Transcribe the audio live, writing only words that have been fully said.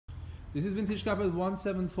This is Vintage Carpet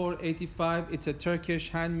 17485. It's a Turkish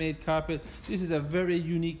handmade carpet. This is a very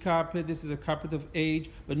unique carpet. This is a carpet of age,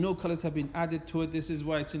 but no colors have been added to it. This is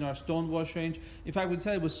why it's in our stonewash range. In fact, we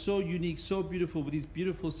decided it was so unique, so beautiful, with these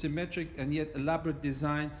beautiful symmetric and yet elaborate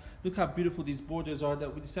design. Look how beautiful these borders are,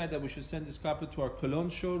 that we decided that we should send this carpet to our Cologne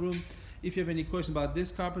showroom. If you have any questions about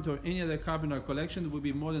this carpet or any other carpet in our collection, we'll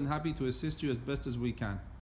be more than happy to assist you as best as we can.